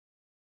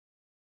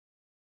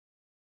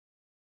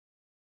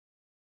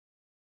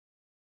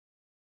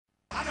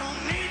I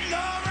don't need no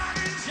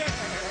rocking chair.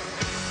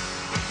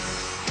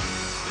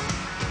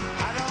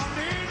 I don't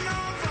need no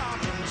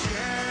rocking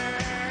chair.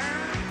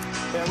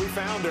 Yeah, we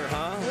found her,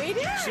 huh? We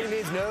did. She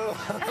needs no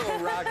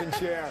rocking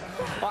chair.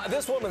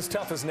 This woman's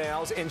tough as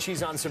nails, and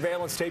she's on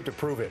surveillance tape to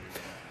prove it.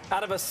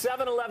 Out of a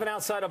 7-Eleven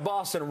outside of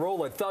Boston,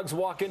 roll it. Thugs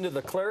walk into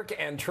the clerk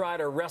and try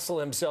to wrestle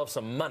himself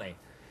some money.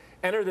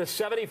 Enter the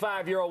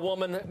 75-year-old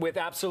woman with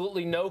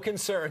absolutely no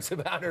concerns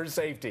about her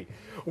safety.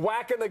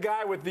 Whacking the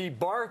guy with the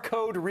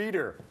barcode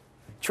reader.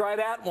 Try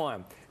that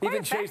one. Quite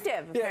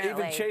effective,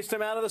 even chased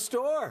him out of the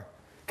store.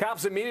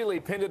 Cops immediately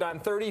pinned it on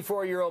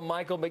 34-year-old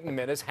Michael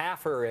McNamara,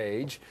 half her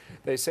age.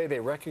 They say they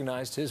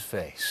recognized his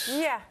face.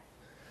 Yeah.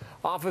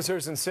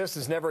 Officers insist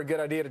it's never a good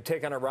idea to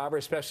take on a robber,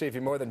 especially if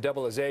you're more than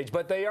double his age.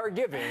 But they are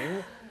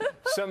giving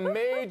some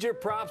major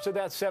props to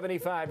that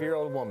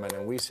 75-year-old woman,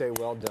 and we say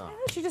well done.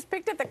 She just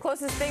picked up the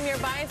closest thing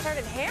nearby and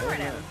started hammering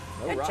him.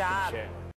 No Good rocking job. chair.